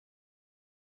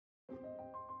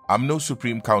Umno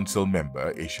Supreme Council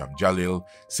member Isham Jalil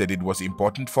said it was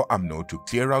important for Umno to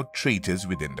clear out traitors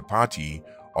within the party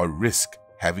or risk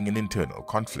having an internal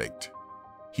conflict.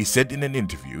 He said in an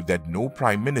interview that no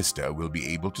Prime Minister will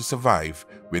be able to survive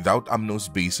without Umno's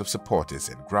base of supporters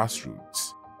and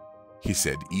grassroots. He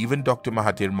said even Dr.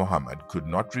 Mahathir Mohamad could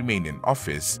not remain in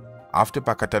office after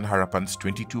Pakatan Harapan's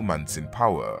 22 months in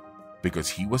power because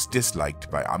he was disliked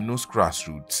by Umno's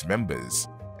grassroots members,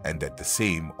 and that the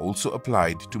same also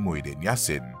applied to Muhyiddin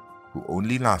Yassin, who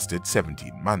only lasted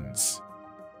 17 months.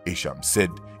 Isham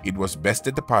said it was best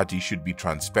that the party should be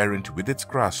transparent with its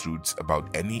grassroots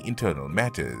about any internal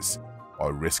matters,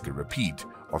 or risk a repeat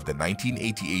of the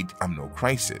 1988 Umno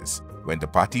crisis when the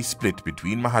party split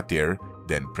between Mahathir,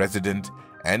 then president,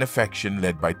 and a faction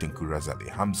led by Tengku Razaleigh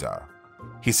Hamzah.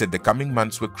 He said the coming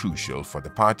months were crucial for the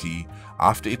party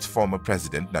after its former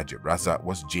president Najib Razak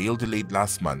was jailed late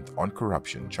last month on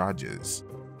corruption charges.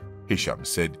 Isham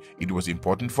said it was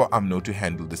important for Umno to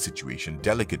handle the situation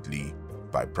delicately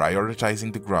by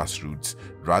prioritizing the grassroots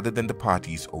rather than the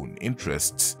party's own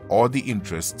interests or the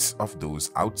interests of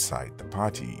those outside the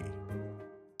party.